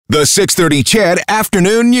The 6:30 CHED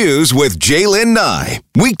Afternoon News with Jaylen Nye.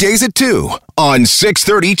 Weekdays at 2 on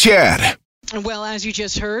 6:30 CHED. Well, as you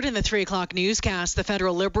just heard in the 3 o'clock newscast, the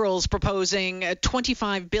federal Liberals proposing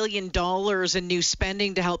 $25 billion in new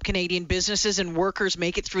spending to help Canadian businesses and workers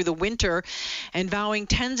make it through the winter, and vowing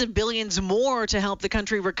tens of billions more to help the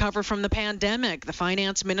country recover from the pandemic. The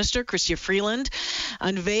Finance Minister, Chrystia Freeland,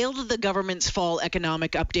 unveiled the government's fall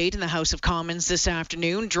economic update in the House of Commons this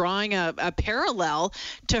afternoon, drawing a parallel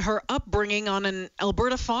to her upbringing on an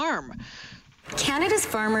Alberta farm. Canada's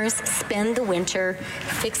farmers spend the winter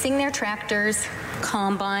fixing their tractors,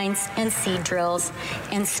 combines, and seed drills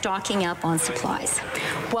and stocking up on supplies.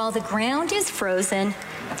 While the ground is frozen,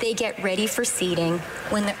 they get ready for seeding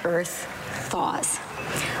when the earth thaws.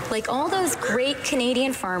 Like all those great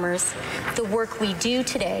Canadian farmers, the work we do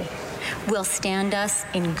today will stand us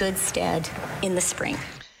in good stead in the spring.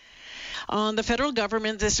 On the federal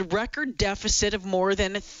government, this record deficit of more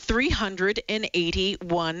than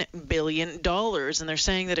 $381 billion. And they're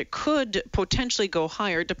saying that it could potentially go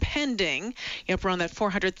higher depending up around that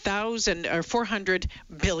 400,000 or 400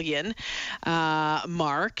 billion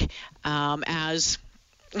mark as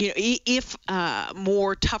if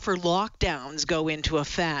more tougher lockdowns go into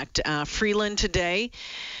effect. Freeland today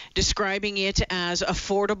describing it as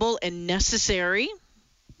affordable and necessary,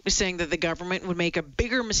 saying that the government would make a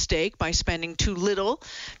bigger mistake by spending too little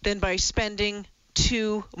than by spending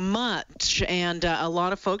too much. And a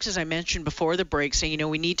lot of folks, as I mentioned before the break, saying,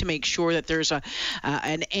 we need to make sure that there's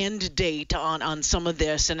an end date on some of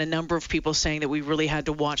this, and a number of people saying that we really had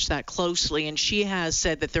to watch that closely. And she has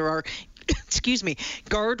said that there are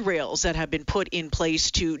guardrails that have been put in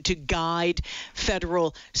place to guide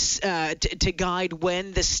federal, to guide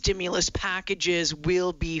when the stimulus packages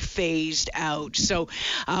will be phased out. So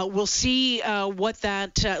we'll see what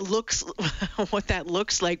that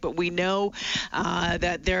looks like. But we know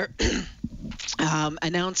that they're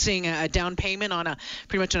announcing a down payment on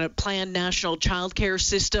pretty much on a planned national childcare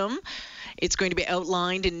system. It's going to be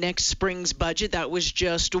outlined in next spring's budget. That was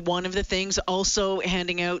just one of the things. Also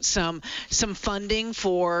handing out some funding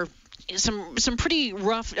for some pretty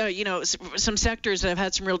rough, some sectors that have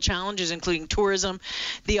had some real challenges, including tourism,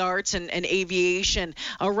 the arts, and aviation.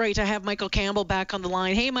 All right, I have Michael Campbell back on the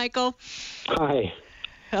line. Hey, Michael. Hi.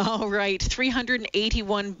 All right,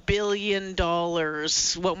 $381 billion.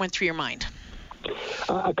 What went through your mind?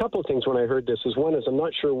 A couple of things when I heard this. One is I'm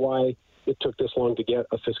not sure why it took this long to get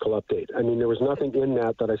a fiscal update. I mean, there was nothing in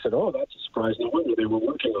that I said, oh, that's a surprise. No wonder they were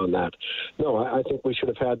working on that. No, I think we should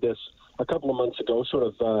have had this a couple of months ago, sort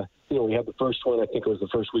of, we had the first one, I think it was the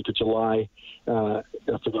first week of July. I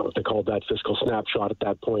forget what they called that, fiscal snapshot at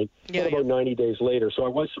that point. About 90 days later. So I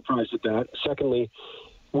was surprised at that. Secondly,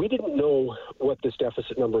 we didn't know what this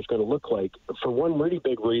deficit number is going to look like for one really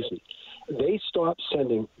big reason. They stopped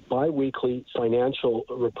sending biweekly financial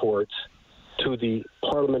reports to the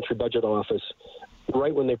Parliamentary Budget Office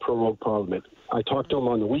right when they prorogued Parliament. I talked to him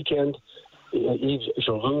on the weekend. Yves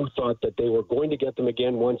Jaloux thought that they were going to get them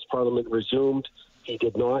again once Parliament resumed. He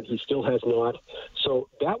did not. He still has not. So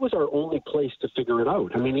that was our only place to figure it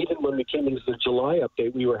out. I mean, even when we came into the July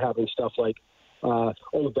update, we were having stuff like,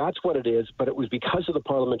 that's what it is, but it was because of the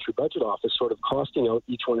Parliamentary Budget Office sort of costing out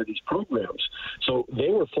each one of these programs. So they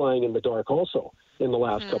were flying in the dark also in the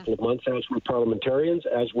last couple of months, as were parliamentarians,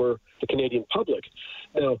 as were the Canadian public.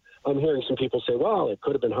 Now, I'm hearing some people say, well, it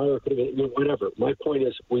could have been higher, it could have been, whatever. My point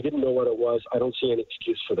is, we didn't know what it was. I don't see any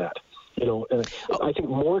excuse for that. I think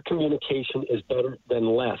more communication is better than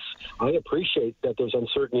less. I appreciate that there's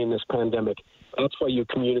uncertainty in this pandemic. That's why you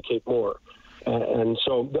communicate more. And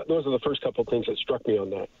so those are the first couple of things that struck me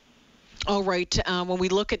on that. All right. When we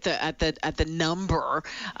look at the number,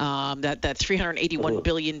 that $381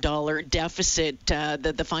 billion deficit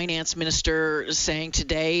that the finance minister is saying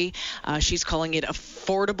today, she's calling it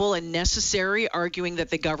affordable and necessary, arguing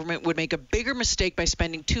that the government would make a bigger mistake by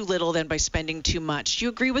spending too little than by spending too much. Do you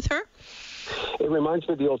agree with her? It reminds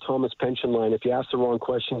me of the old Thomas Pension line. If you ask the wrong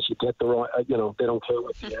questions, you get the wrong, they don't care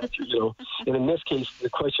what the answer, And in this case, the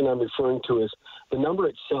question I'm referring to is the number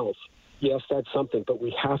itself. Yes, that's something, but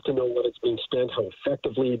we have to know what it's being spent, how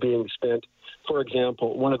effectively it's being spent. For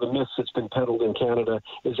example, one of the myths that's been peddled in Canada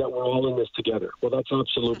is that we're all in this together. Well, that's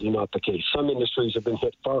absolutely not the case. Some industries have been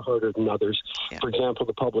hit far harder than others. Yeah. For example,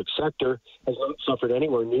 the public sector has not suffered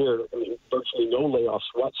anywhere near, virtually no layoffs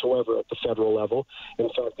whatsoever at the federal level. In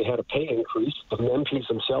fact, they had a pay increase. The MPs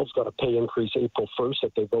themselves got a pay increase April 1st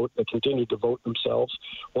that they continued to vote themselves.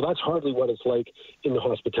 Well, that's hardly what it's like in the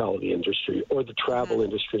hospitality industry or the travel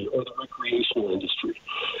industry or the recreational industry.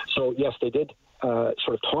 So, yes, they did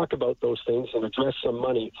sort of talk about those things and address some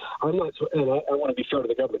money. I'm not, and I want to be fair to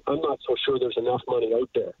the government, I'm not so sure there's enough money out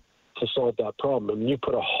there to solve that problem. I mean, you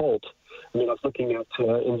put a halt. I mean, I was looking at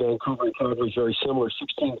in Vancouver and Calgary, very similar,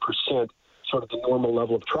 16% sort of the normal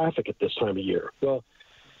level of traffic at this time of year. Well,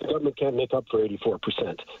 the government can't make up for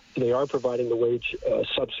 84%. They are providing the wage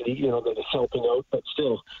subsidy, that is helping out, but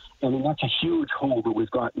still, I mean, that's a huge hole that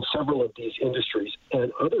we've got in several of these industries.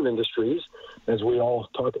 And other industries, as we all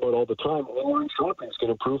talk about all the time, online shopping is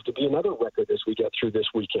going to prove to be another record as we get through this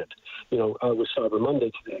weekend, with Cyber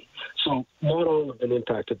Monday today. So not all have been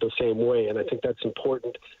impacted the same way, and I think that's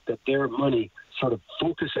important that their money sort of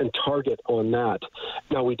focus and target on that.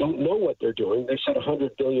 Now, we don't know what they're doing. They said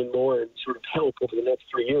 $100 billion more in sort of help over the next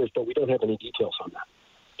 3 years, but we don't have any details on that.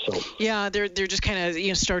 So. Yeah, they're just kind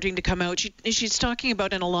of starting to come out. She's talking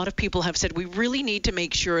about, and a lot of people have said, we really need to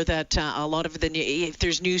make sure that a lot of if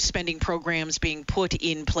there's new spending programs being put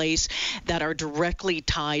in place that are directly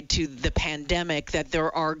tied to the pandemic, that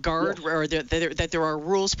there are that there are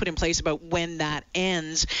rules put in place about when that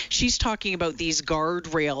ends. She's talking about these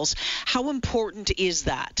guardrails. How important is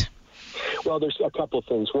that? Well, there's a couple of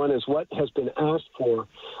things. One is what has been asked for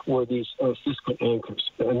were these fiscal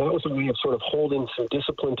anchors. And that was a way of sort of holding some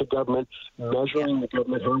discipline to government, measuring the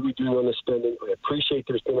government, how are we doing on the spending. I appreciate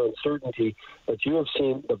there's been uncertainty, but you have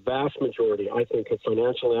seen the vast majority, I think, of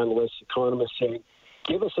financial analysts, economists saying,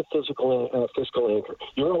 give us a fiscal anchor.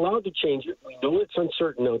 You're allowed to change it. We know it's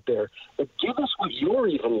uncertain out there, but give us what you're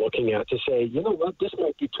even looking at to say, you know what, this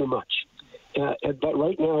might be too much. But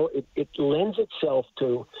right now, it lends itself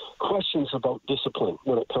to questions about discipline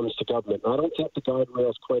when it comes to government. I don't think the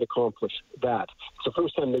guardrails quite accomplish that. It's the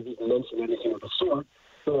first time they've even mentioned anything of the sort,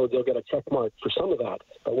 so they'll get a check mark for some of that.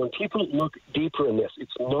 But when people look deeper in this,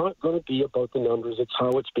 it's not going to be about the numbers, it's how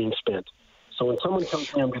it's being spent. So when someone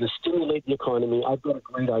tells me I'm going to stimulate the economy, I've got a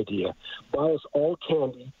great idea. Buy us all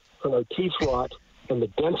candy when our teeth rot, and the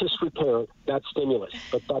dentist repair, that's stimulus.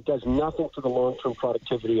 But that does nothing for the long-term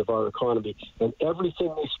productivity of our economy. And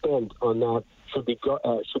everything we spend on that should be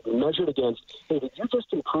measured against, hey, did you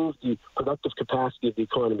just improve the productive capacity of the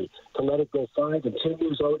economy? To let it go 5 and 10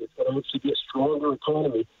 years out, it's going to actually be a stronger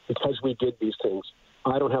economy because we did these things.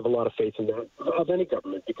 I don't have a lot of faith in that of any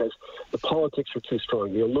government because the politics are too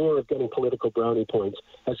strong. The allure of getting political brownie points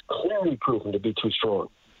has clearly proven to be too strong.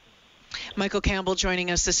 Michael Campbell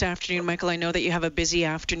joining us this afternoon. Michael, I know that you have a busy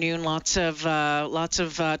afternoon, lots of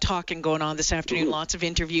talking going on this afternoon, lots of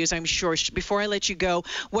interviews, I'm sure. Before I let you go,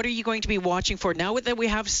 what are you going to be watching for? Now that we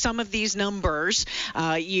have some of these numbers,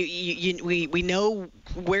 we know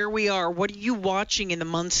where we are. What are you watching in the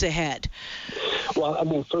months ahead? Well, I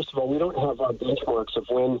mean, first of all, we don't have our benchmarks of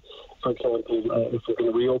when, for example, if we're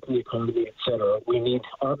going to reopen the economy, et cetera, we need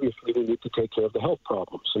to take care of the health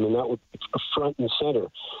problems. I mean, that would be front and center.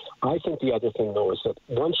 I think the other thing, though, is that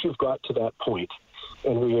once you've got to that point,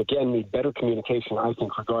 and we, again, need better communication, I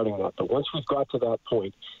think, regarding that, but once we've got to that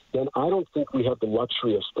point, then I don't think we have the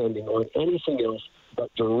luxury of spending on anything else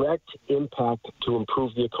but direct impact to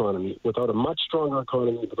improve the economy. Without a much stronger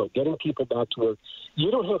economy, without getting people back to work, you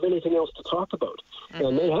don't have anything else to talk about. Mm-hmm.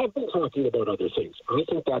 And they have been talking about other things. I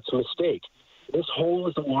think that's a mistake. This hole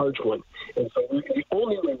is a large one. And so the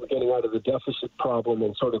only way we're getting out of the deficit problem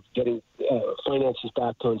and sort of getting finances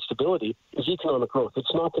back to stability is economic growth.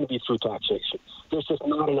 It's not going to be through taxation. There's just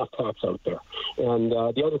not enough tax out there. And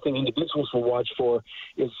the other thing individuals will watch for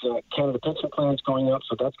is Canada pension plans going up,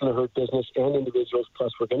 so that's going to hurt business and individuals.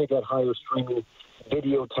 Plus, we're going to get higher streaming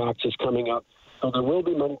video taxes coming up. So there will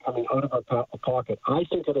be money coming out of our pocket, I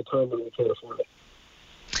think, at a time when we can't afford it.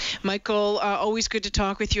 Michael, always good to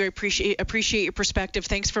talk with you. I appreciate your perspective.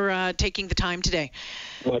 Thanks for taking the time today.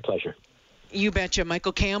 My pleasure. You betcha.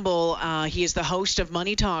 Michael Campbell, he is the host of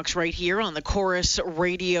Money Talks right here on the Chorus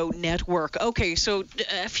Radio Network. Okay, so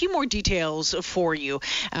a few more details for you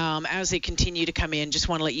as they continue to come in. Just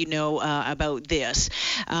want to let you know about this.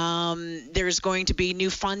 There's going to be new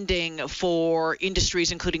funding for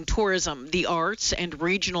industries including tourism, the arts, and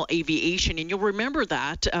regional aviation. And you'll remember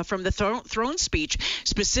that from the throne speech.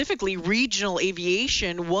 Specifically, regional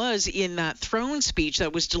aviation was in that throne speech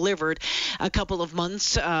that was delivered a couple of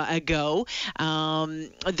months ago.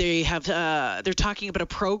 They're talking about a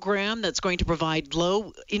program that's going to provide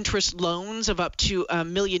low interest loans of up to $1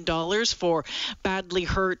 million for badly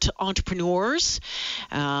hurt entrepreneurs.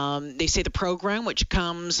 They say the program, which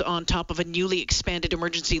comes on top of a newly expanded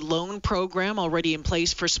emergency loan program already in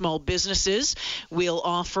place for small businesses, will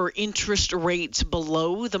offer interest rates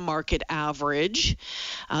below the market average.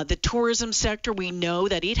 The tourism sector, we know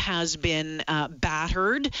that it has been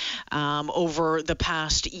battered over the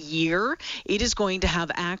past year. it is going to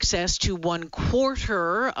have access to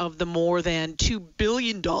 1/4 of the more than $2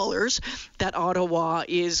 billion that Ottawa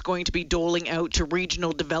is going to be doling out to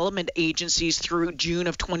regional development agencies through June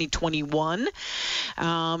of 2021.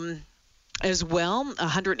 As well,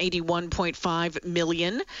 $181.5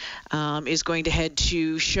 million is going to head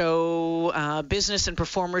to show business and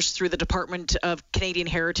performers through the Department of Canadian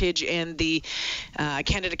Heritage and the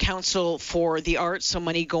Canada Council for the Arts, so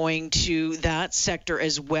money going to that sector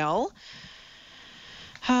as well.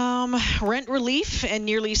 Rent relief and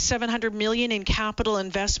nearly $700 million in capital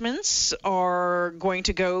investments are going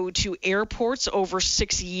to go to airports over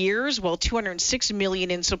 6 years, while $206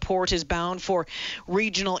 million in support is bound for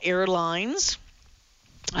regional airlines.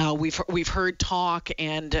 We've heard talk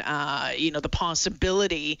and the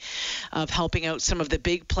possibility of helping out some of the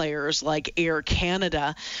big players like Air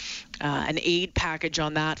Canada. An aid package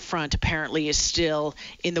on that front apparently is still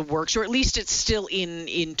in the works, or at least it's still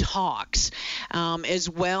in talks. As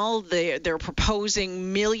well, they're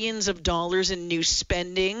proposing millions of dollars in new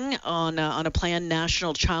spending on a planned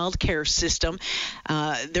national child care system.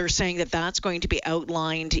 They're saying that that's going to be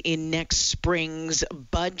outlined in next spring's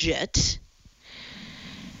budget.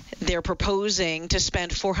 They're proposing to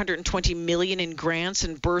spend $420 million in grants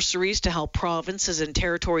and bursaries to help provinces and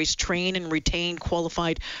territories train and retain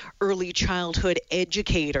qualified early childhood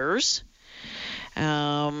educators.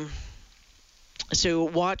 So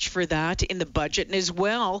watch for that in the budget. And as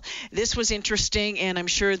well, this was interesting, and I'm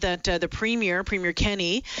sure that the Premier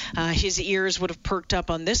Kenney, his ears would have perked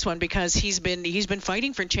up on this one, because he's been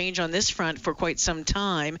fighting for change on this front for quite some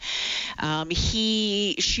time.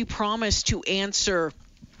 She promised to answer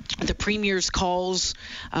the Premier's calls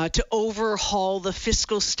to overhaul the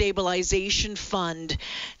fiscal stabilization fund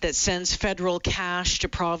that sends federal cash to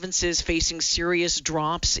provinces facing serious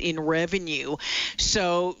drops in revenue.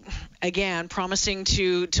 So again, promising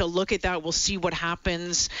to look at that. We'll see what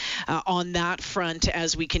happens on that front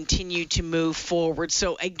as we continue to move forward.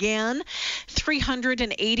 So again,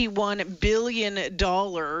 $381 billion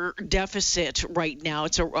deficit right now.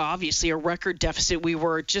 It's obviously a record deficit. We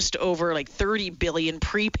were just over like $30 billion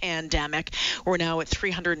pre-pandemic. We're now at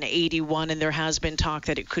 381, and there has been talk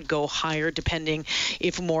that it could go higher depending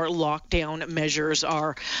if more lockdown measures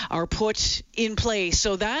are put in place.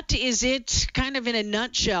 So that is it, kind of in a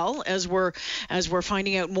nutshell, as we're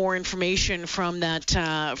finding out more information from that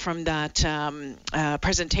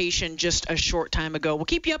presentation just a short time ago. We'll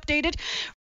keep you updated.